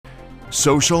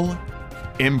Social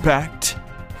impact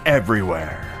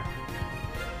everywhere.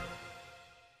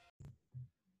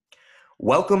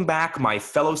 Welcome back, my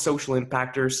fellow social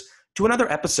impactors, to another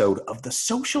episode of the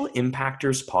Social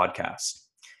Impactors podcast.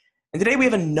 And today we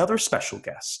have another special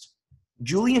guest,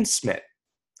 Julian Smit,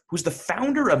 who's the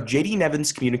founder of JD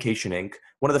Nevins Communication Inc.,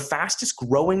 one of the fastest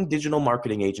growing digital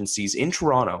marketing agencies in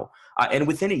Toronto, and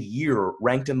within a year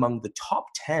ranked among the top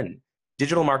 10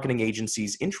 digital marketing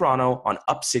agencies in Toronto on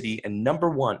UpCity and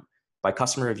 #1 by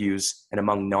customer reviews and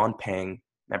among non-paying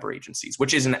member agencies,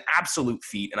 which is an absolute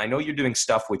feat. And I know you're doing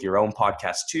stuff with your own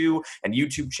podcast too and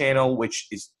YouTube channel, which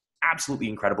is absolutely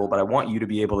incredible, but I want you to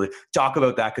be able to talk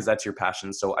about that because that's your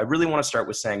passion. So I really want to start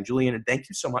with saying, Julian, thank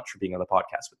you so much for being on the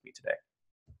podcast with me today.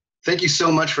 Thank you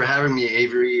so much for having me,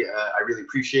 Avery. I really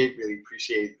appreciate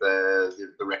the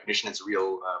recognition. It's a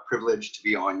real privilege to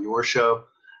be on your show.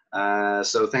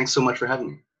 So thanks so much for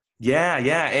having me. Yeah.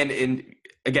 And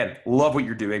again, love what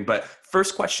you're doing. But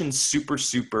first question, super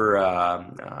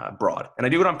broad. And I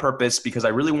do it on purpose because I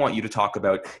really want you to talk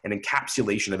about an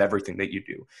encapsulation of everything that you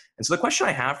do. And so the question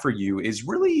I have for you is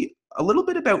really a little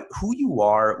bit about who you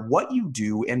are, what you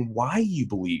do, and why you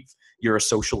believe you're a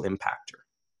social impactor.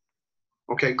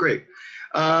 Okay, great.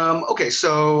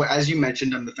 So as you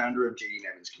mentioned, I'm the founder of JD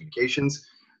Nevins Communications,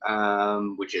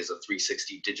 which is a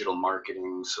 360 digital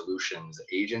marketing solutions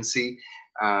agency.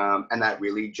 And that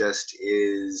really just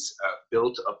is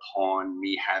built upon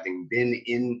me having been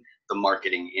in the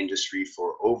marketing industry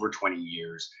for over 20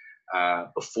 years,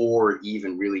 before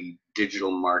even really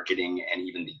digital marketing and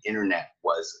even the internet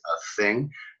was a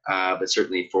thing. But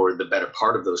certainly for the better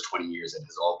part of those 20 years, it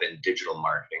has all been digital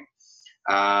marketing.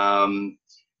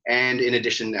 And in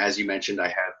addition, as you mentioned, I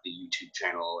have the YouTube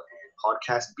channel and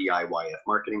podcast, BIYF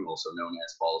Marketing, also known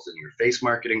as Balls in Your Face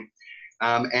Marketing.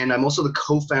 And I'm also the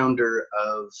co-founder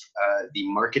of the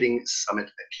Marketing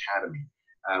Summit Academy,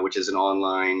 which is an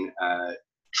online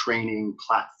training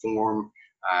platform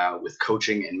with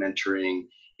coaching and mentoring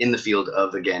in the field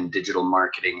of, again, digital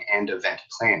marketing and event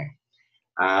planning.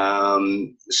 I've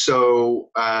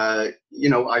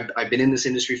been in this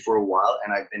industry for a while,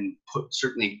 and I've been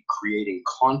certainly creating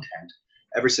content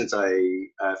ever since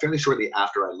fairly shortly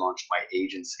after I launched my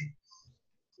agency.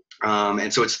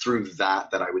 And so it's through that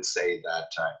I would say that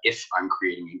if I'm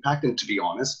creating impact, and to be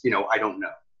honest, I don't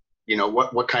know,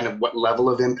 what level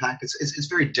of impact. It's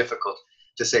very difficult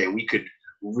to say. And we could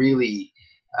really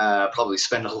probably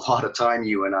spend a lot of time,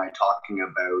 you and I, talking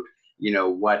about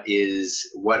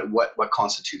what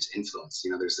constitutes influence.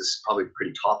 There's this probably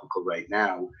pretty topical right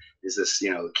now, is this,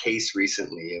 case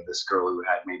recently of this girl who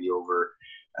had maybe over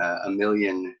 1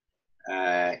 million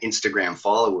Instagram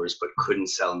followers, but couldn't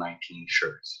sell 19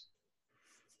 shirts.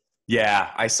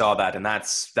 Yeah, I saw that. And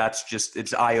that's just,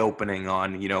 it's eye-opening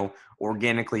on,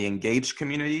 organically engaged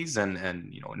communities and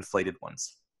inflated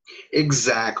ones.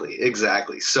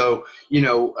 Exactly. So, when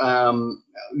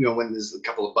there's a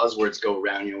couple of buzzwords go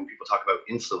around, when people talk about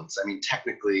influence, I mean,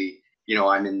 technically,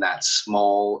 I'm in that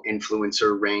small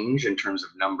influencer range in terms of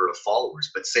number of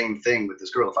followers, but same thing with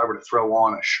this girl. If I were to throw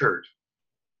on a shirt,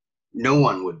 no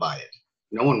one would buy it.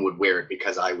 No one would wear it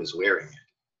because I was wearing it.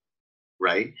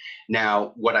 Right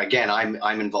now,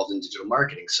 I'm involved in digital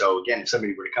marketing. So again, if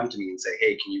somebody were to come to me and say,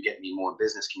 hey, can you get me more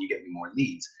business? Can you get me more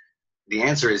leads? The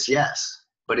answer is yes.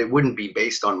 But it wouldn't be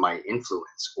based on my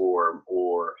influence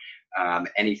or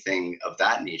anything of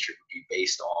that nature. It would be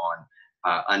based on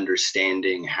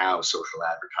understanding how social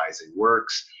advertising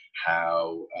works,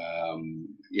 how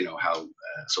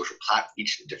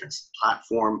each different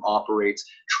platform operates,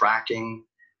 tracking,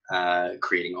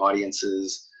 creating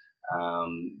audiences,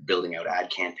 building out ad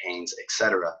campaigns,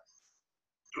 etc.,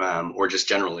 or just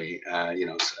generally,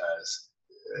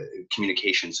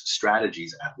 communications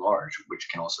strategies at large, which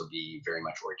can also be very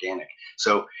much organic.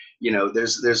 So,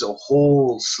 there's a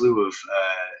whole slew of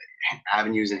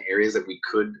avenues and areas that we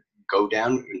could go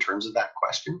down in terms of that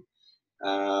question.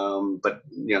 But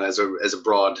as a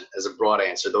broad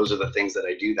answer, those are the things that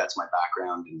I do. That's my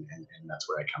background, and that's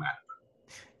where I come at it.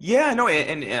 Yeah, no,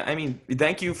 and I mean,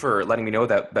 thank you for letting me know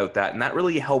about that. And that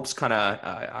really helps kind of,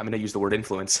 I'm going to use the word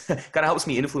influence, kind of helps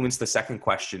me influence the second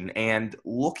question. And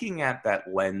looking at that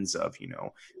lens of,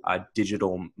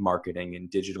 digital marketing and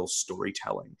digital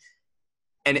storytelling.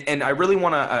 And I really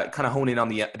want to kind of hone in on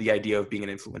the idea of being an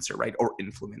influencer, right? Or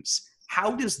influence.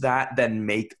 How does that then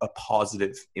make a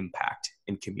positive impact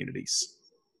in communities?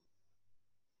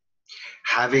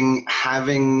 Having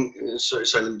sorry,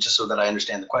 just so that I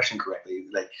understand the question correctly,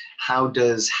 like, how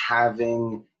does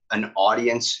having an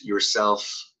audience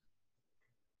yourself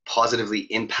positively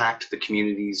impact the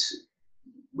communities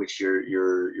which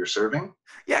you're serving?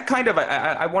 Yeah, kind of.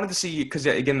 I wanted to see, because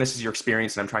again, this is your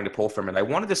experience and I'm trying to pull from it. I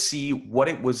wanted to see what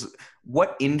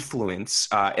influence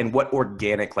and what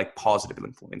organic, like positive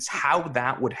influence, how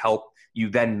that would help you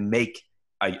then make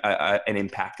an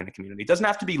impact in a community. It doesn't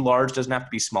have to be large, doesn't have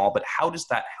to be small, but how does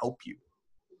that help you?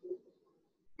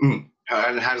 And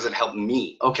how does it help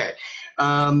me? Okay.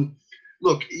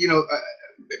 Look,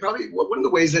 probably one of the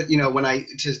ways that, when I,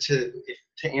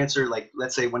 to answer, like,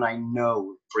 let's say when I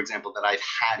know, for example, that I've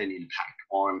had an impact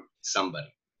on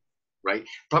somebody, right?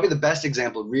 Probably the best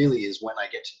example really is when I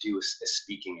get to do a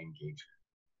speaking engagement.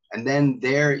 And then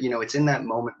there, it's in that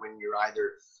moment when you're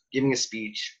either giving a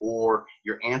speech or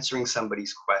you're answering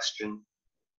somebody's question,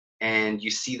 and you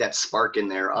see that spark in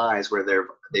their eyes where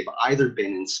they've either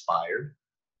been inspired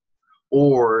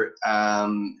or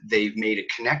they've made a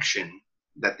connection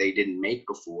that they didn't make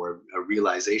before, a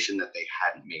realization that they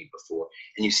hadn't made before,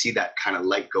 and you see that kind of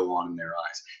light go on in their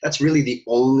eyes. That's really the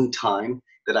only time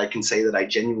that I can say that I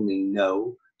genuinely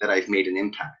know that I've made an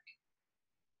impact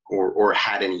or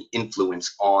had any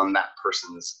influence on that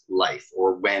person's life.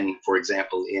 Or when, for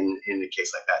example, in a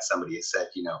case like that, somebody has said,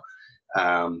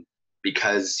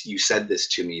 because you said this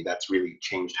to me, that's really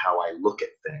changed how I look at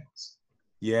things.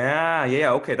 Yeah,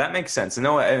 okay, that makes sense. And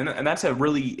that's a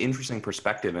really interesting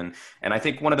perspective. And I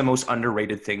think one of the most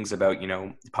underrated things about,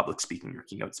 public speaking or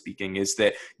keynote speaking is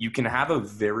that you can have a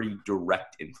very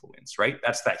direct influence, right?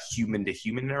 That's that human to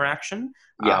human interaction.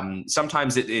 Yeah.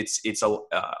 Sometimes it's a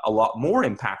lot more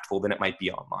impactful than it might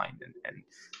be online. And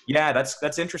yeah,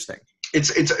 that's interesting.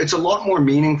 It's a lot more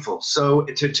meaningful. So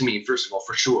to me, first of all,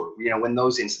 for sure, when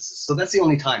those instances, so that's the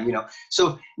only time,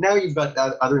 so now you've got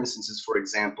other instances, for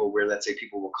example, where let's say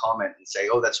people will comment and say,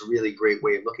 oh, that's a really great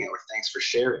way of looking at it, or thanks for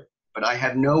sharing. But I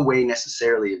have no way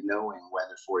necessarily of knowing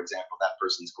whether, for example, that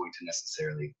person's going to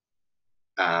necessarily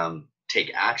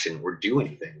take action or do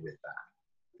anything with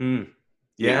that.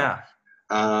 Yeah.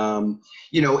 And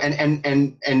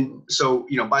so,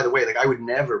 by the way, like I would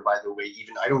never, I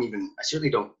certainly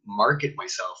don't market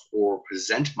myself or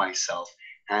present myself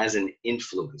as an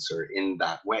influencer in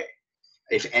that way.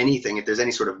 If anything, if there's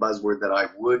any sort of buzzword that I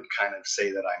would kind of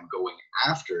say that I'm going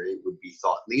after, it would be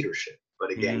thought leadership.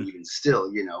 But again, even still,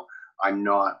 I'm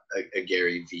not a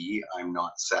Gary Vee, I'm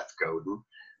not Seth Godin.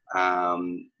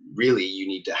 Really, you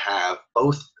need to have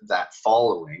both that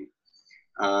following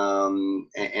and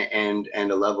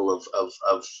a level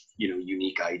of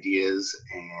unique ideas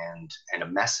and a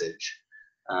message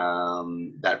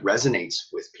that resonates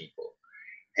with people.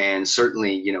 And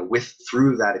certainly,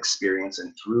 through that experience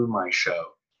and through my show,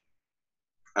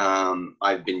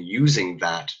 I've been using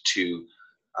that to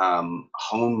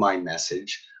hone my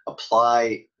message,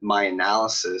 apply my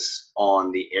analysis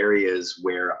on the areas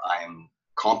where I'm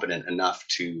competent enough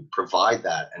to provide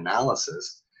that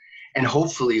analysis. And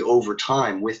hopefully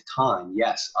with time,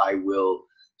 yes, I will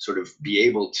sort of be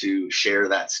able to share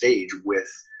that stage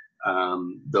with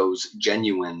those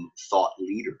genuine thought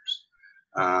leaders.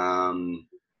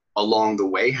 Along the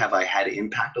way, have I had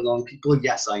impact along people?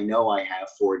 Yes, I know I have,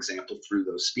 for example, through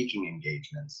those speaking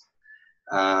engagements.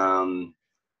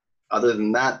 Other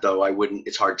than that, though,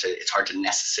 it's hard to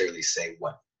necessarily say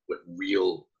what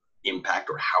real impact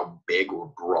or how big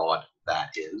or broad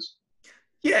that is.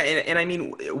 Yeah, and I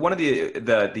mean, one of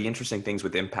the interesting things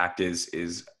with impact is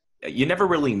you never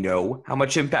really know how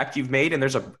much impact you've made, and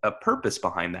there's a purpose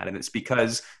behind that. And it's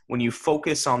because when you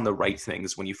focus on the right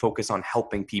things, when you focus on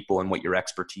helping people and what your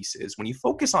expertise is, when you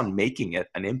focus on making it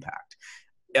an impact,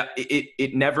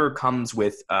 it never comes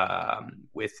with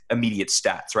immediate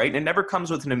stats, right? And it never comes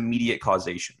with an immediate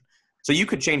causation. So you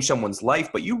could change someone's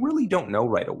life, but you really don't know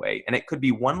right away. And it could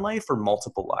be one life or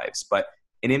multiple lives, but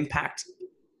an impact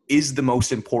is the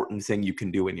most important thing you can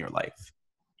do in your life.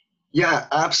 Yeah,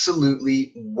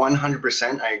 absolutely.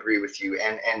 100%. I agree with you.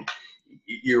 And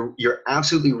you're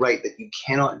absolutely right that you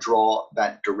cannot draw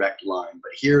that direct line.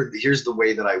 But here's the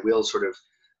way that I will sort of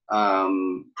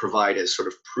provide as sort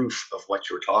of proof of what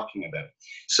you're talking about.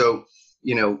 So,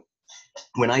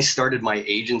 when I started my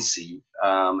agency,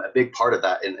 a big part of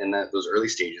that in those early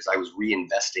stages, I was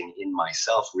reinvesting in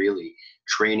myself, really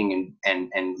training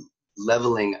and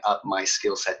leveling up my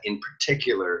skill set, in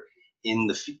particular in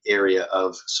the area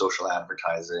of social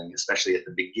advertising, especially at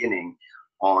the beginning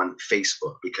on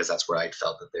Facebook, because that's where I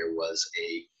felt that there was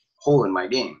a hole in my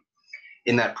game.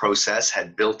 In that process,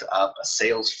 had built up a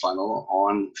sales funnel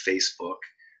on Facebook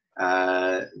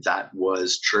that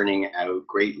was churning out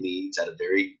great leads at a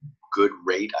very good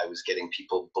rate. I was getting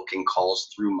people booking calls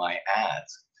through my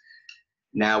ads.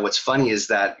 Now, what's funny is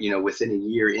that, within a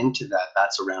year into that,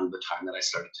 that's around the time that I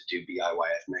started to do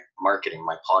BIYF marketing,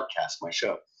 my podcast, my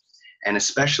show. and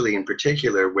especially in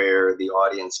particular where the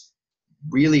audience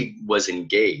really was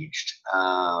engaged,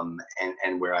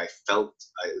 and where I felt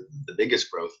the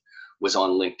biggest growth was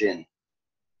on LinkedIn.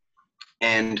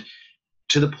 And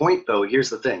to the point, though, here's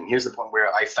the point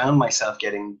where I found myself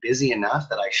getting busy enough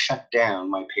that I shut down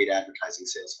my paid advertising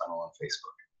sales funnel on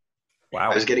Facebook.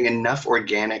 Wow. I was getting enough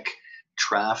organic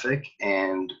traffic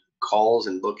and calls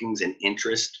and bookings and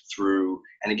interest through,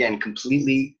 and again,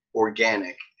 completely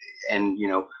organic. And,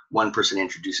 one person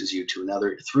introduces you to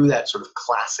another through that sort of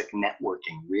classic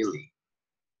networking, really,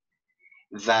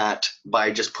 that by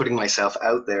just putting myself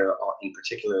out there, in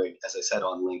particular, as I said,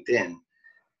 on LinkedIn,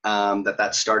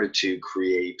 that started to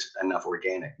create enough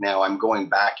organic. Now I'm going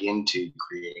back into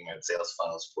creating out sales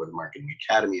funnels for the Marketing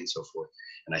Academy and so forth.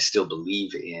 And I still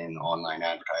believe in online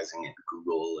advertising and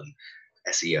Google and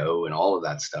SEO and all of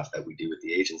that stuff that we do with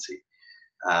the agency.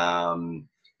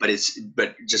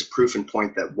 But just proof and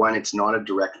point that, one, it's not a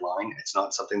direct line. It's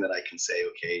not something that I can say,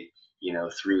 okay,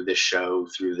 through this show,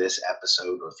 through this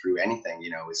episode, or through anything,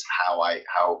 is how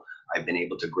I've been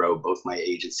able to grow both my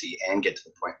agency and get to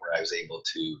the point where I was able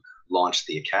to launch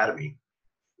the Academy.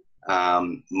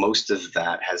 Most of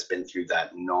that has been through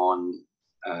that non-direct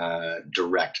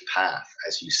path,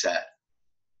 as you said.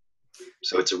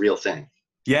 So it's a real thing.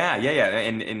 Yeah.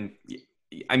 And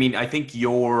I mean, I think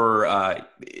your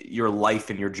life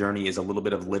and your journey is a little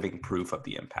bit of living proof of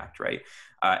the impact, right?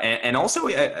 And also,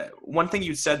 one thing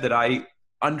you said that I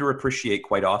underappreciate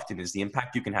quite often is the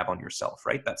impact you can have on yourself,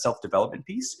 right? That self-development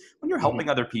piece. When you're helping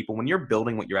other people, when you're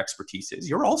building what your expertise is,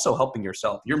 you're also helping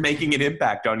yourself. You're making an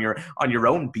impact on your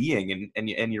own being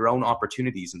and your own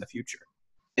opportunities in the future.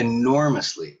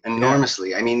 Enormously.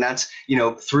 Yeah. I mean, that's,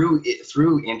 through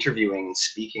interviewing and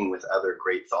speaking with other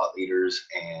great thought leaders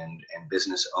and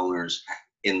business owners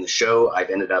in the show, I've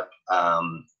ended up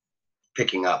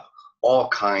picking up all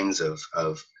kinds of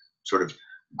sort of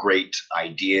great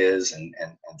ideas and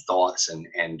thoughts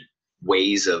and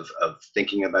ways of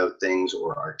thinking about things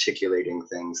or articulating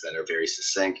things that are very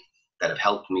succinct, that have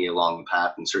helped me along the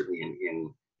path. And certainly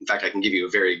in fact, I can give you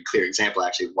a very clear example.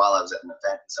 Actually, while I was at an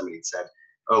event, somebody had said,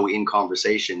 in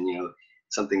conversation,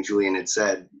 something Julian had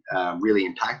said really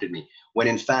impacted me, when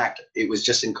in fact it was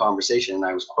just in conversation and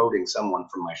I was quoting someone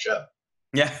from my show.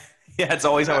 Yeah, it's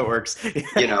always how it works.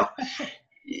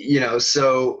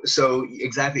 So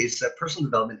exactly, it's that personal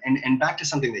development. And back to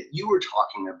something that you were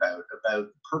talking about the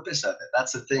purpose of it.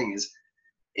 That's the thing, is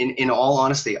in all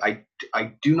honesty, I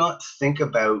do not think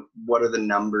about what are the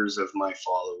numbers of my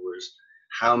followers,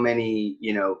 how many,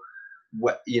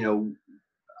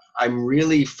 I'm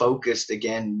really focused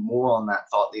again more on that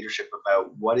thought leadership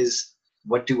about what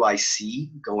do I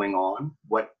see going on,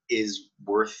 what is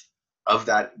worth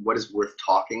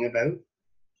talking about,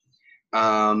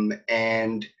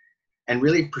 and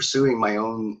really pursuing my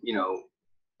own,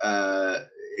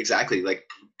 exactly, like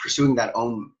pursuing that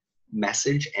own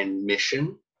message and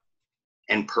mission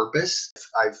and purpose.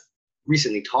 I've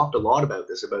recently talked a lot about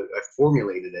this, I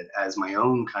formulated it as my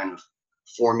own kind of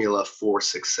formula for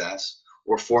success,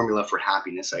 or formula for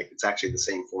happiness. It's actually the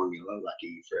same formula,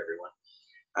 lucky for everyone.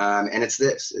 And it's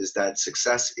is that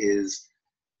success is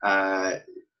a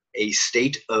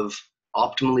state of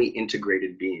optimally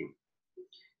integrated being,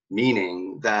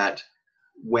 meaning that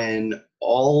when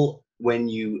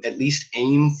you at least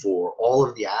aim for all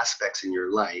of the aspects in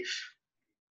your life,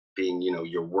 being,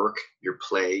 your work, your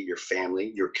play, your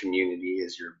family, your community,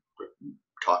 as you're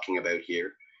talking about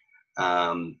here,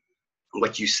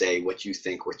 what you say, what you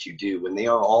think, what you do, when they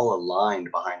are all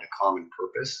aligned behind a common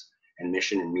purpose and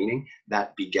mission and meaning,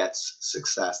 that begets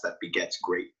success, that begets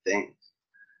great things,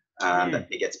 that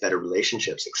begets better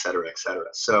relationships, et cetera, et cetera.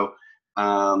 So,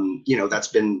 that's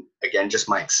been, again, just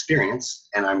my experience,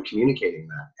 and I'm communicating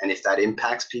that. And if that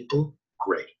impacts people,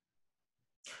 great.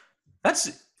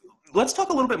 Let's talk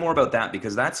a little bit more about that,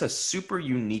 because that's a super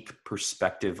unique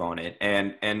perspective on it.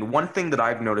 And one thing that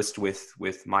I've noticed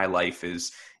with my life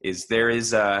is there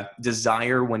is a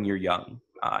desire when you're young.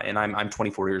 And I'm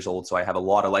 24 years old, so I have a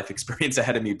lot of life experience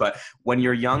ahead of me. But when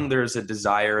you're young, there's a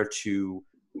desire to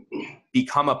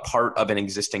become a part of an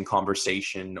existing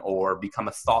conversation or become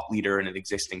a thought leader in an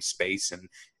existing space.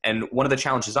 And one of the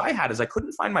challenges I had is I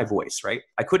couldn't find my voice, right?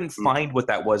 I couldn't find what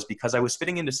that was, because I was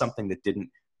fitting into something that didn't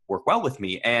work well with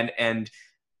me. And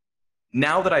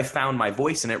now that I've found my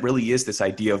voice, and it really is this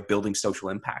idea of building social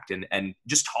impact and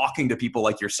just talking to people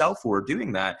like yourself who are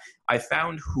doing that, I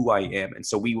found who I am. And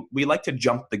so we like to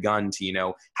jump the gun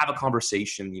to, have a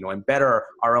conversation, embed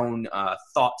our own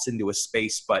thoughts into a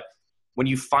space. But when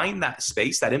you find that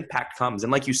space, that impact comes.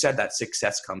 And like you said, that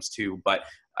success comes too. But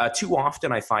too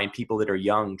often I find people that are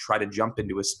young try to jump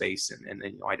into a space, and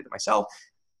I did it myself,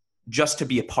 just to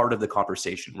be a part of the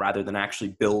conversation rather than actually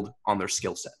build on their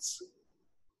skill sets?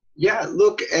 Yeah,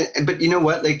 look, but you know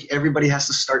what? Like, everybody has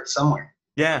to start somewhere.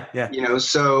 Yeah, yeah. You know,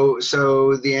 so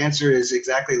the answer is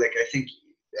exactly like, I think,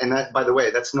 and that, by the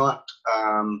way, that's not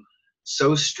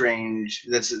so strange.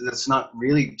 That's not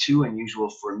really too unusual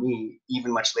for me,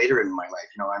 even much later in my life.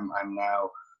 You know, I'm now,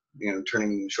 you know, going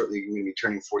to be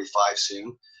turning 45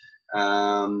 soon.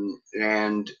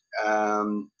 And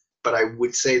but I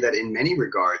would say that in many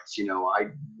regards, you know,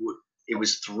 it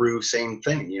was through same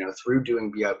thing, you know, through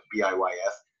doing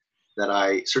BIYF that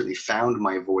I certainly found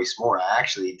my voice more. I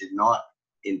actually did not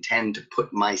intend to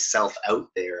put myself out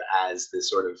there as the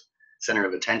sort of center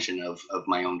of attention of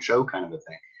my own show, kind of a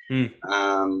thing.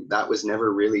 That was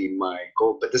never really my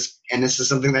goal. But this is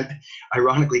something that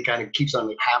ironically kind of keeps on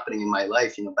happening in my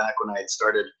life. You know, back when I had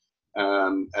started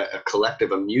a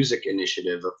collective, a music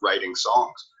initiative of writing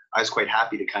songs, I was quite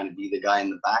happy to kind of be the guy in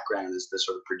the background as the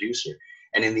sort of producer.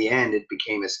 And in the end, it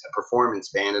became a performance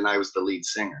band, and I was the lead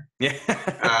singer. Yeah.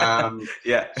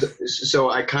 Yeah. So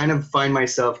I kind of find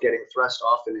myself getting thrust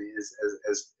often as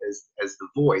the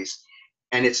voice,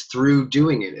 and it's through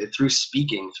doing it, through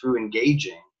speaking, through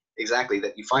engaging, exactly,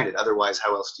 that you find it. Otherwise,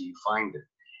 how else do you find it?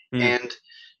 And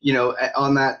you know,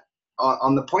 on the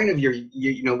point of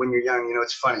you know, when you're young, you know,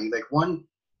 it's funny. Like one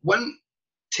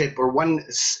tip or one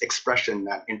expression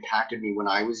that impacted me when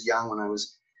I was young, when I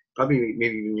was probably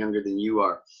maybe even younger than you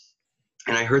are,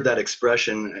 and I heard that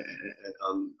expression.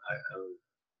 I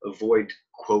avoid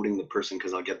quoting the person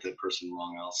because I'll get the person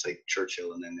wrong. I'll say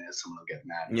Churchill, and then someone will get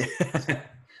mad.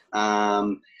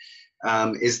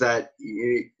 Yeah. Is that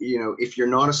you know, if you're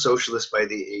not a socialist by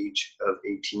the age of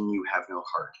 18, you have no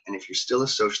heart, and if you're still a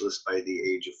socialist by the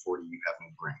age of 40, you have no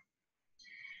brain.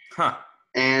 Huh.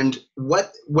 And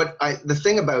the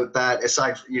thing about that,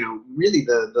 aside, you know, really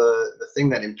the thing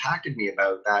that impacted me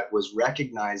about that was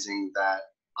recognizing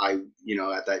that I, you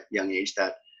know, at that young age,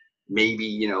 that maybe,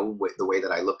 you know, the way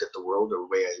that I looked at the world or the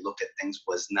way I looked at things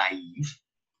was naive.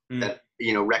 That,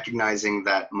 you know, recognizing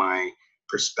that my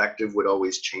perspective would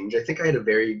always change. I think I had a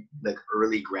very like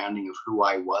early grounding of who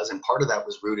I was, and part of that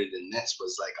was rooted in this,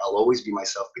 was like, I'll always be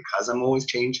myself because I'm always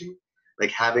changing.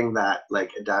 Like having that,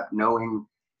 like, adapt, knowing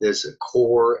there's a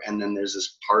core, and then there's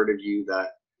this part of you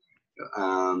that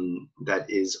that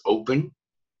is open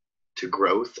to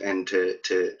growth and to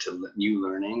new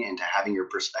learning and to having your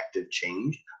perspective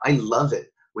change. I love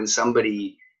it when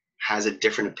somebody has a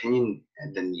different opinion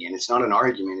than me, and it's not an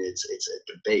argument, it's a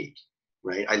debate,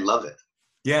 right? I love it.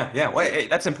 Yeah, yeah. Well, hey,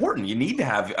 that's important. You need to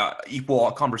have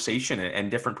equal conversation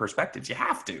and different perspectives. You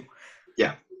have to.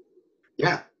 Yeah,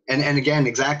 yeah. And again,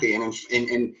 exactly. And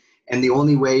the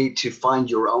only way to find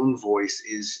your own voice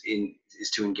is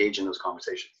to engage in those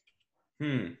conversations.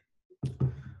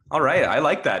 All right. I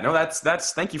like that. No,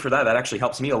 that's thank you for that. That actually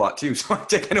helps me a lot too. So I'm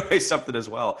taking away something as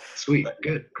well. Sweet.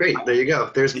 Good. Great. There you go.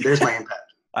 There's my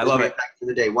impact. I love it. Impact for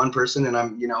the day. One person, and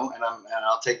I'm, you know, and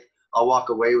I'll walk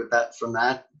away with that, from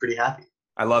that, pretty happy.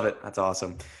 I love it. That's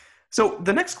awesome. So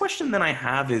the next question that I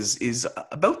have is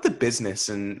about the business.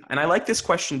 And I like this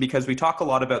question because we talk a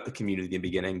lot about the community in the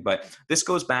beginning, but this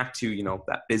goes back to, you know,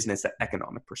 that business, that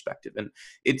economic perspective. And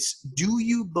it's, do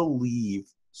you believe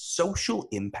social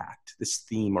impact, this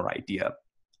theme or idea,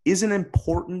 is an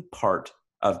important part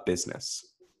of business?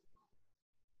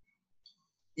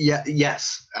 Yeah.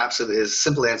 Yes, absolutely. The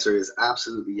simple answer is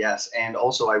absolutely yes. And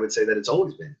also I would say that it's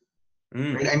always been.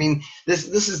 Right? I mean, this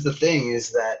is the thing,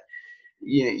 is that,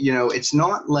 you know, it's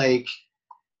not like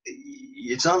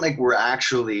we're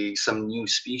actually some new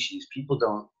species. People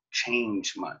don't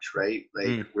change much, right?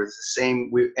 Like we're the same.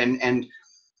 We've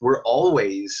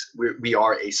always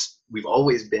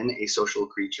been a social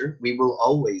creature. We will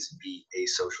always be a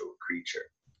social creature.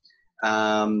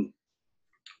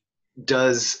 Do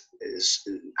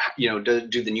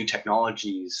the new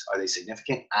technologies, are they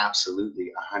significant?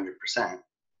 Absolutely, 100%.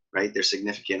 Right? They're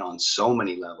significant on so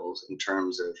many levels in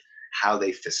terms of how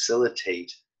they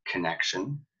facilitate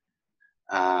connection.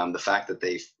 The fact that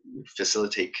they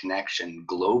facilitate connection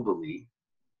globally.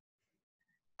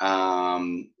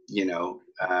 You know,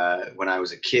 when I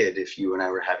was a kid, if you and I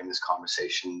were having this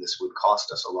conversation, this would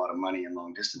cost us a lot of money in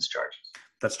long distance charges.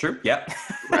 That's true. Yeah.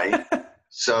 Right.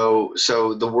 So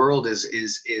the world is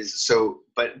so,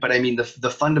 but I mean, the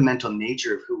fundamental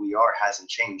nature of who we are hasn't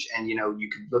changed. And, you know, you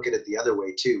could look at it the other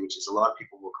way too, which is a lot of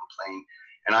people will complain.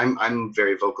 And I'm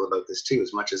very vocal about this too,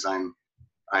 as much as I'm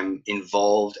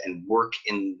involved and work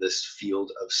in this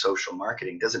field of social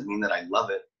marketing, doesn't mean that I love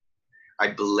it.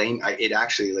 It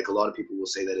actually, like, a lot of people will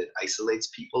say that it isolates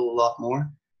people a lot more,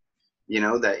 you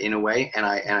know, that in a way. And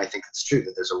I think it's true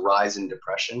that there's a rise in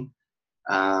depression.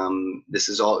 This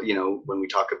is all, when we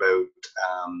talk about,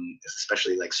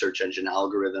 especially like search engine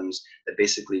algorithms that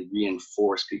basically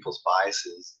reinforce people's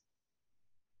biases.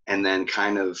 And then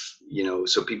kind of,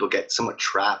 so people get somewhat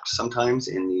trapped sometimes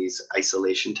in these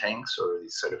isolation tanks or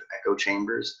these sort of echo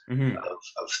chambers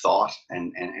of thought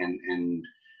and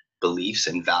beliefs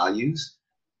and values.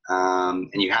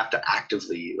 And you have to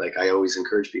actively, like I always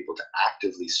encourage people to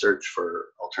actively search for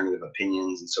alternative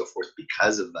opinions and so forth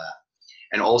because of that.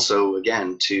 And also,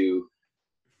 again, to,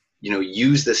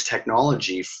 use this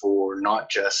technology for not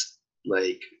just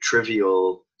like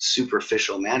trivial,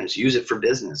 superficial manners. Use it for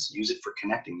business, use it for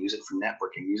connecting, use it for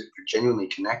networking, use it for genuinely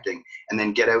connecting, and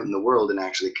then get out in the world and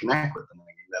actually connect with them.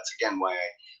 And that's, again, why I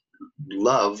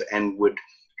love and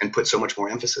put so much more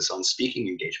emphasis on speaking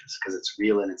engagements, because it's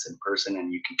real and it's in person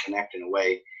and you can connect in a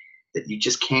way that you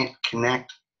just can't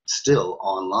connect still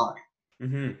online.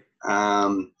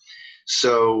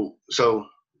 So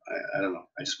I don't know.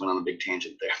 I just went on a big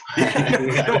tangent there.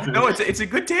 No, it's a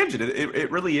good tangent. It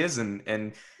really is.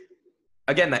 And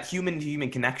again, that human to human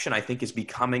connection, I think, is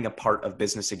becoming a part of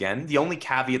business again. The only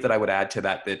caveat that I would add to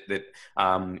that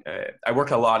I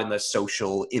work a lot in the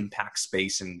social impact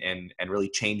space and really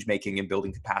change making and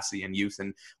building capacity in youth.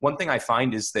 And one thing I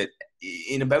find is that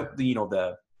in about the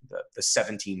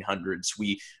 1700s,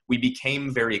 we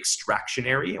became very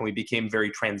extractionary and we became very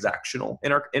transactional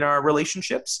in our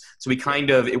relationships. So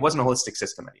it wasn't a holistic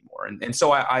system anymore. And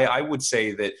so I would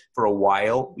say that for a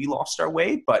while we lost our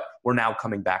way, but we're now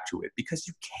coming back to it, because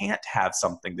you can't have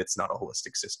something that's not a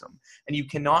holistic system. And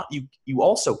you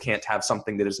also can't have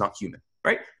something that is not human.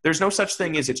 Right? There's no such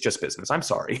thing as it's just business. I'm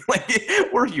sorry. Like,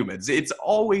 we're humans. It's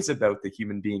always about the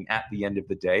human being at the end of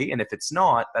the day. And if it's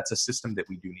not, that's a system that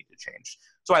we do need to change.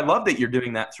 So I love that you're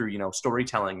doing that through,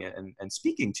 storytelling and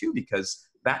speaking too, because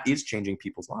that is changing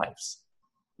people's lives.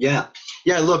 Yeah.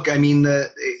 Yeah. Look, I mean,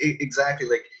 exactly.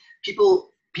 Like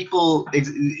people,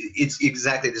 it's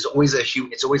exactly, there's always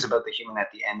it's always about the human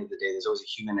at the end of the day. There's always a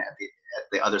human at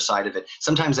the other side of it.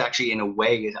 Sometimes actually, in a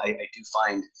way, I do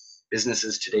find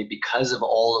businesses today, because of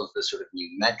all of the sort of new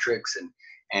metrics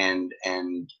and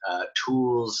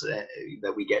tools that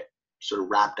we get sort of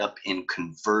wrapped up in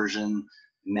conversion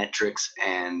metrics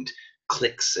and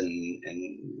clicks and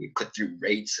click-through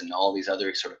rates and all these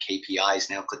other sort of KPIs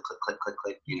now, click,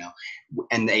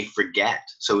 and they forget.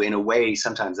 So in a way,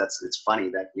 sometimes it's funny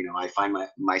that, I find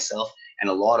myself and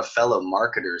a lot of fellow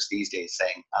marketers these days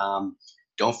saying,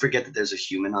 don't forget that there's a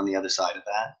human on the other side of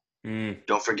that.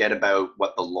 Don't forget about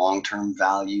what the long-term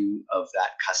value of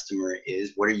that customer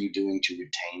is. What are you doing to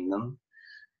retain them?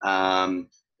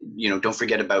 Don't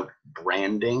forget about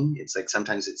branding. It's like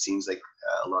sometimes it seems like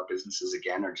a lot of businesses,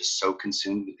 again, are just so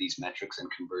consumed with these metrics and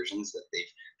conversions that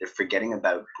they're forgetting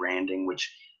about branding,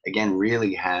 which again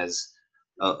really has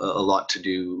a lot to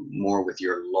do more with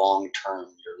your long-term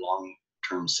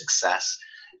success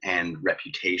and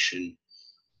reputation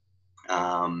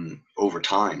over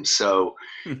time. So,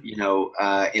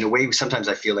 in a way, sometimes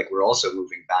I feel like we're also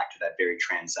moving back to that very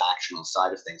transactional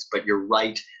side of things. But you're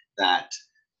right that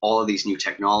all of these new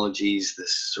technologies,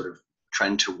 this sort of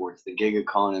trend towards the gig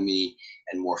economy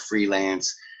and more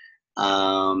freelance,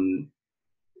 I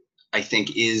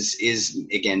think is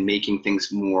again making things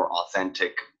more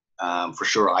authentic. For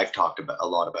sure, I've talked a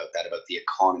lot about that, about the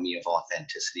economy of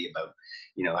authenticity, about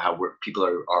how people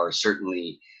are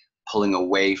certainly pulling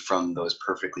away from those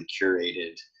perfectly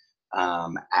curated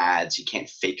ads. You can't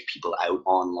fake people out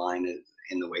online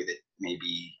in the way that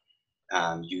maybe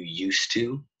you used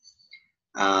to.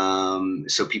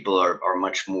 So people are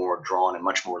much more drawn and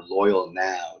much more loyal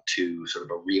now to sort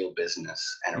of a real business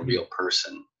and a real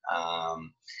person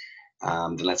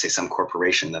than, let's say, some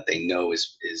corporation that they know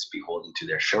is beholden to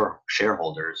their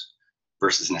shareholders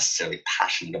versus necessarily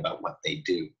passionate about what they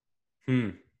do.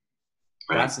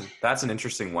 Right? That's an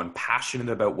interesting one. Passionate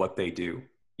about what they do.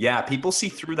 Yeah, people see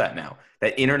through that now.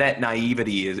 That internet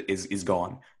naivety is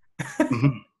gone.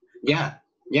 Yeah.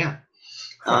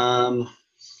 Huh.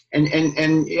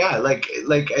 And yeah, like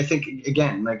I think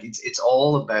again, like it's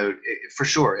all about, for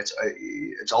sure, it's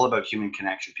all about human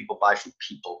connection. People buy from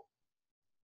people.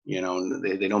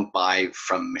 They don't buy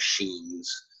from machines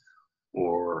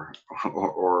or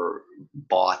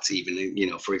bots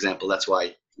even. For example, that's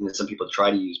why some people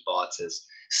try to use bots as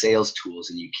sales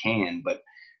tools, and you can, but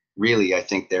really I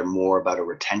think they're more about a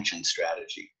retention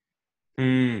strategy.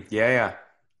 Yeah.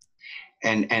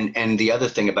 And the other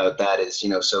thing about that is,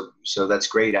 so that's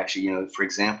great actually. For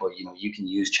example, you can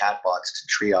use chatbots to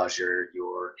triage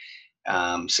your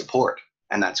support,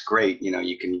 and that's great.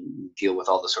 You can deal with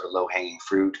all the sort of low hanging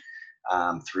fruit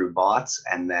through bots,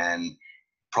 and then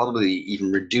probably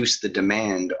even reduce the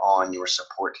demand on your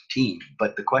support team.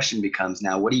 But the question becomes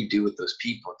now, what do you do with those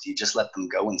people? Do you just let them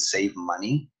go and save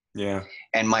money? Yeah.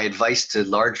 And my advice to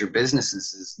larger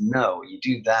businesses is no, you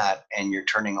do that and you're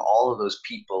turning all of those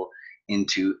people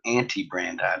into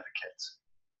anti-brand advocates,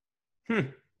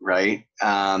 right?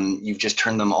 You've just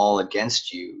turned them all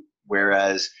against you.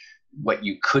 Whereas what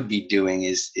you could be doing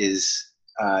is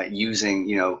using,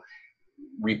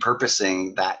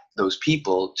 repurposing those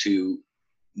people to,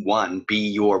 one, be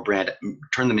your brand,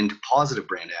 turn them into positive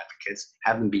brand advocates,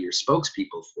 have them be your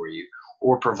spokespeople for you,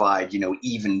 or provide,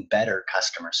 even better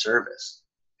customer service,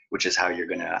 which is how you're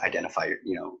going to identify,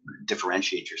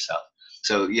 differentiate yourself.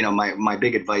 So, my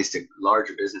big advice to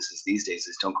larger businesses these days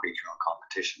is don't create your own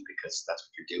competition, because that's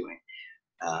what you're doing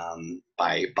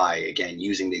by again,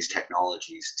 using these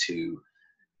technologies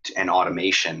and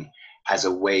automation as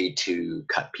a way to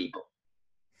cut people.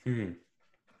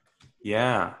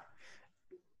 Yeah.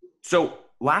 So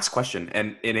last question,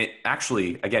 and it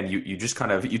actually, again, you just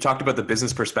you talked about the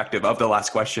business perspective of the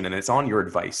last question, and it's on your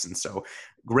advice. And so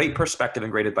great perspective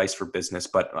and great advice for business.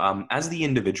 But as the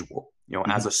individual,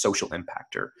 as a social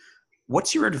impactor,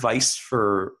 what's your advice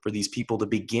for these people to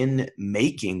begin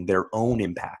making their own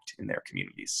impact in their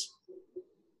communities?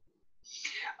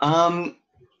 I'm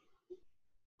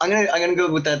gonna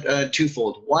go with that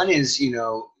twofold. One is,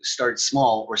 start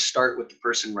small, or start with the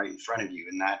person right in front of you,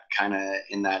 in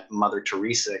that Mother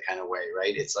Teresa kind of way,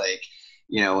 right? It's like,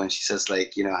 when she says,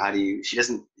 like, how do you, she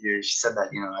doesn't, she said that,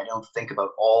 I don't think about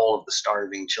all of the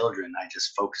starving children. I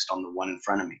just focused on the one in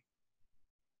front of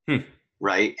me.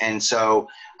 Right. And so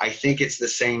I think it's the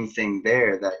same thing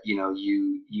there, that,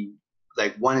 you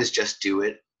like, one is just do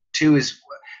it. Two,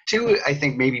 I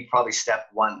think maybe probably step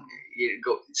one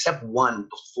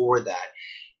before that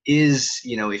is,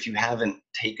 if you haven't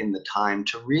taken the time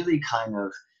to really kind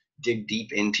of dig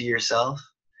deep into yourself,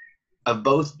 of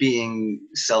both being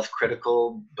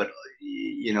self-critical, but,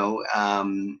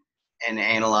 and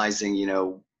analyzing,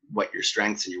 what your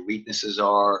strengths and your weaknesses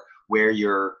are, where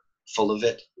you're full of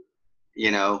it,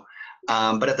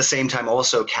 but at the same time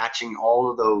also catching all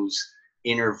of those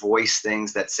inner voice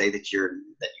things that say that you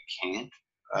can't,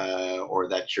 or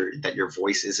that your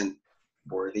voice isn't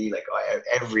worthy. Like,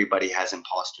 everybody has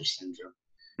imposter syndrome,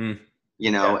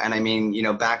 Yeah. and I mean,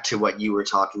 back to what you were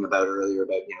talking about earlier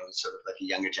about, sort of like a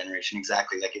younger generation.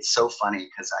 Exactly. Like, it's so funny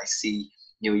because I see,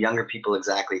 younger people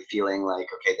exactly feeling like,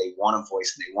 okay, they want a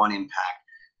voice and they want impact,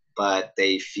 but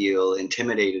they feel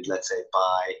intimidated, let's say,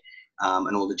 by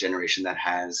an older generation that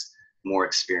has more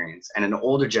experience, and an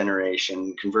older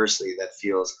generation, conversely, that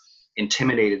feels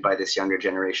intimidated by this younger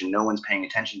generation. No one's paying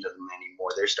attention to them anymore.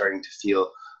 They're starting to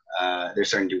feel, they're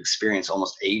starting to experience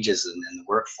almost ageism in the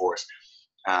workforce,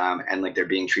 and like they're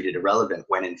being treated irrelevant,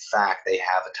 when in fact they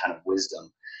have a ton of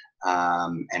wisdom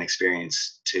and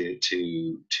experience to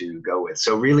go with.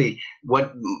 So really, what,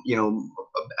 at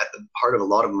the heart of a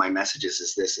lot of my messages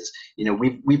is this: is,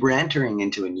 we're entering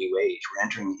into a new age. We're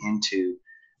entering into,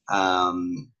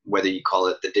 whether you call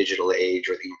it the digital age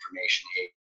or the information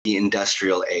age, the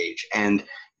industrial age. And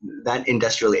that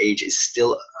industrial age is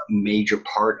still a major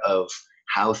part of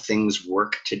how things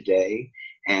work today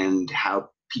and how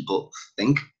people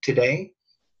think today.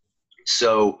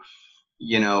 So,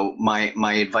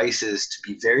 my advice is to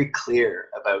be very clear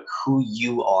about who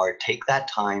you are. Take that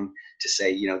time to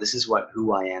say, this is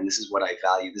who I am. This is what I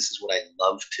value. This is what I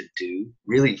love to do.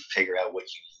 Really figure out what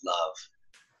you love,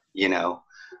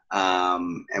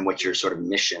 and what your sort of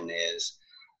mission is.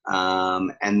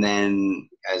 And then,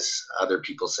 as other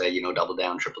people say, double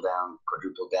down, triple down,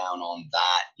 quadruple down on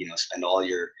that,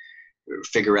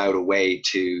 figure out a way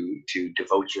to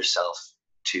devote yourself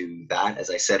to that. As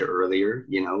I said earlier,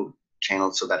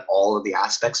 channeled so that all of the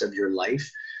aspects of your life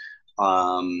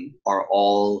are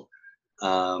all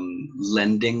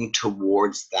lending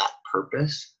towards that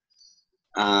purpose.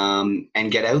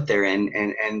 And get out there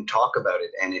and talk about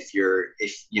it. And if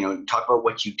talk about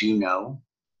what you do know,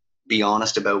 be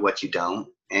honest about what you don't,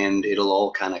 and it'll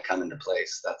all kind of come into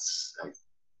place.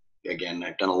 Again,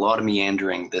 I've done a lot of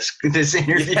meandering this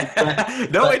interview. Yeah.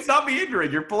 No, it's not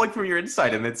meandering. You're pulling from your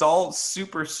insight, and it's all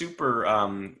super, super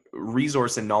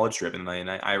resource and knowledge driven. And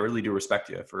I really do respect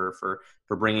you for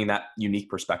bringing that unique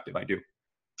perspective. I do.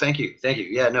 Thank you.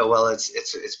 Yeah, no, well,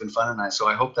 it's been fun, and so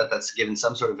I hope that's given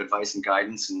some sort of advice and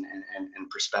guidance and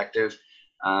perspective.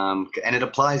 And it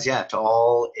applies, to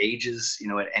all ages,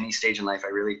 at any stage in life. I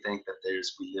really think that we're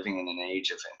living in an age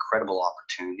of incredible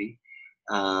opportunity,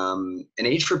 an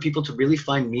age for people to really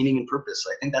find meaning and purpose.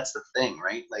 I think that's the thing,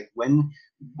 right? Like, when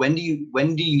do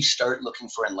you start looking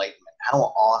for enlightenment?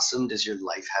 How awesome does your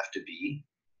life have to be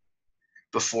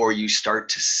before you start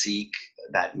to seek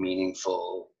that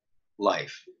meaningful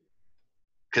life.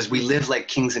 Because we live like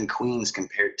kings and queens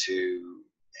compared to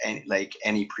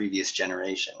any previous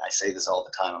generation. I say this all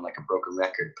the time. I'm like a broken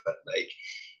record, but like,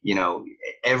 you know,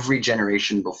 every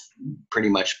generation pretty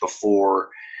much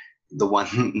before the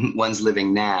ones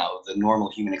living now, the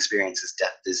normal human experience is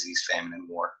death, disease, famine, and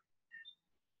war.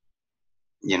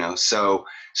 You know, so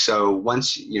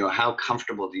once, you know, how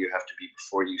comfortable do you have to be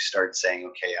before you start saying,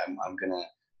 okay, I'm gonna,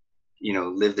 you know,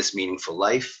 live this meaningful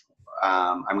life.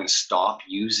 I'm going to stop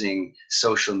using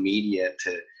social media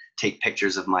to take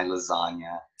pictures of my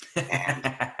lasagna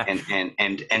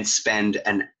and spend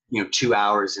 2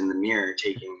 hours in the mirror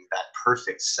taking that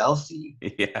perfect selfie.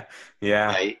 Yeah.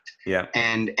 Right. Yeah.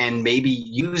 And maybe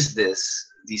use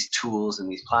these tools and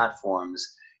these platforms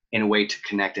in a way to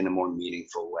connect in a more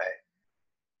meaningful way.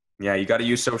 Yeah. You got to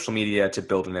use social media to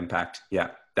build an impact.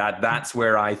 Yeah. That's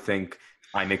where I think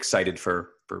I'm excited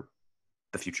for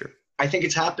the future. I think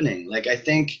it's happening. Like, I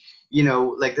think, you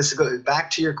know, like this goes back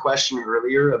to your question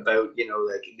earlier about, you know,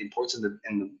 like the importance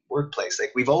in the workplace.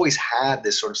 Like, we've always had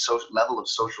this sort of social level of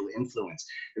social influence.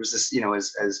 There was this, you know,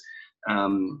 there's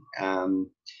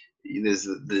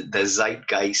the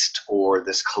zeitgeist, or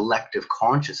this collective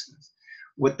consciousness.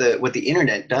 What the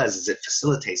internet does is it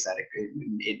facilitates that.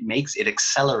 It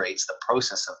accelerates the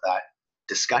process of that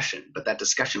discussion. But that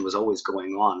discussion was always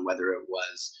going on, whether it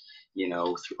was, you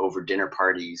know, over dinner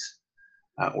parties,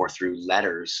 or through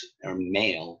letters or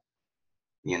mail,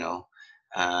 you know,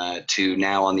 to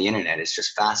now on the internet. It's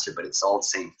just faster, but it's all the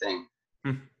same thing.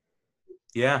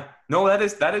 Yeah, no,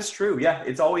 that is true. Yeah,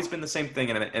 it's always been the same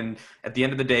thing. And at the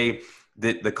end of the day,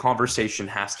 the conversation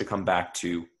has to come back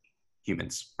to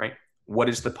humans, right? What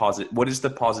is the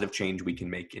positive change we can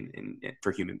make in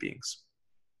for human beings?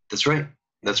 That's right.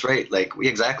 That's right. Like,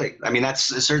 exactly. I mean, that's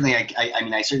certainly, I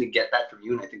mean, I certainly get that from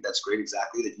you. And I think that's great.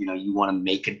 Exactly. That, you know, you want to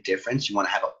make a difference. You want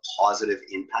to have a positive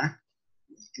impact.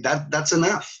 That's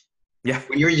enough. Yeah.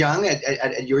 When you're young,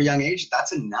 at your young age,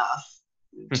 that's enough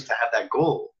just to have that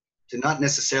goal. To not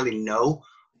necessarily know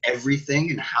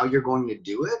everything and how you're going to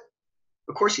do it.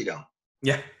 Of course you don't.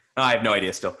 Yeah. I have no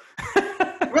idea still.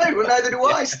 Right. Well, neither do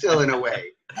I still, in a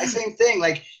way. Same thing.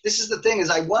 Like, this is the thing, is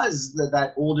I was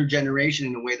that older generation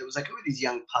in a way that was like, who are these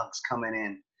young punks coming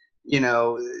in, you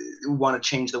know, who want to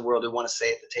change the world, who want to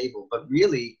stay at the table. But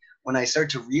really, when I start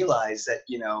to realize that,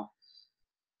 you know,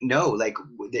 no, like,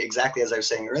 exactly as I was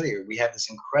saying earlier, we have this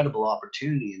incredible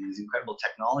opportunity and these incredible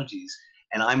technologies,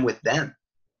 and I'm with them.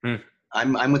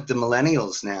 I'm with the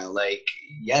millennials now. Like,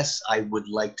 yes, I would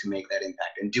like to make that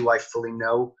impact. And do I fully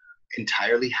know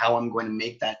entirely how I'm going to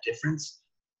make that difference?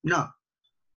 No.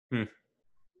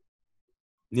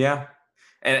 Yeah.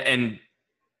 And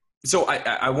so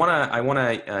I want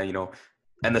to, you know,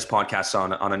 end this podcast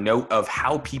on a note of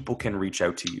how people can reach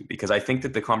out to you, because I think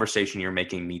that the conversation you're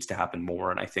making needs to happen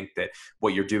more. And I think that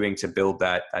what you're doing to build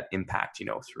that impact, you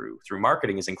know, through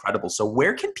marketing is incredible. So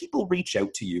where can people reach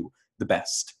out to you the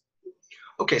best?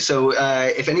 Okay, so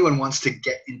if anyone wants to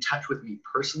get in touch with me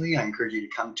personally, I encourage you to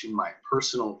come to my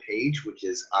personal page, which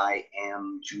is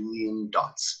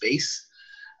iamjulian.space.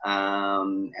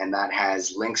 And that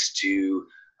has links to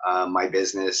my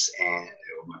business and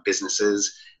my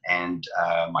businesses and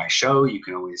my show. You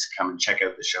can always come and check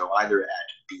out the show either at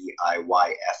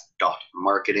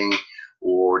biyf.marketing,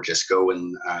 or just go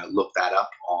and look that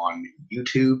up on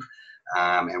YouTube.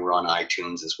 And we're on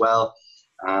iTunes as well.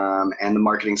 And the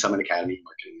Marketing Summit Academy,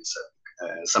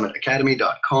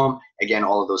 summitacademy.com. Again,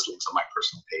 all of those links on my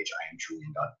personal page,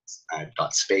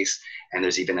 iamjulian.space. And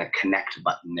there's even a connect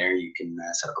button there. You can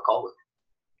set up a call with me.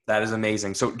 That is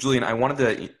amazing. So, Julian, I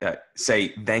wanted to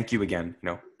say thank you again, you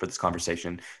know, for this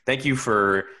conversation. Thank you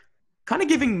for kind of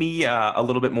giving me a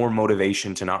little bit more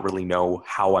motivation to not really know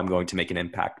how I'm going to make an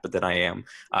impact, but that I am.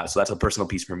 So that's a personal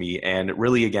piece for me. And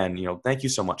really, again, you know, thank you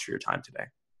so much for your time today.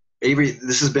 Avery,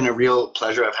 this has been a real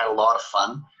pleasure. I've had a lot of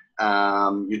fun.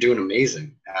 You're doing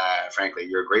amazing, frankly.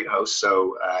 You're a great host,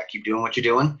 so keep doing what you're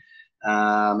doing.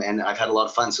 And I've had a lot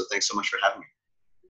of fun, so thanks so much for having me.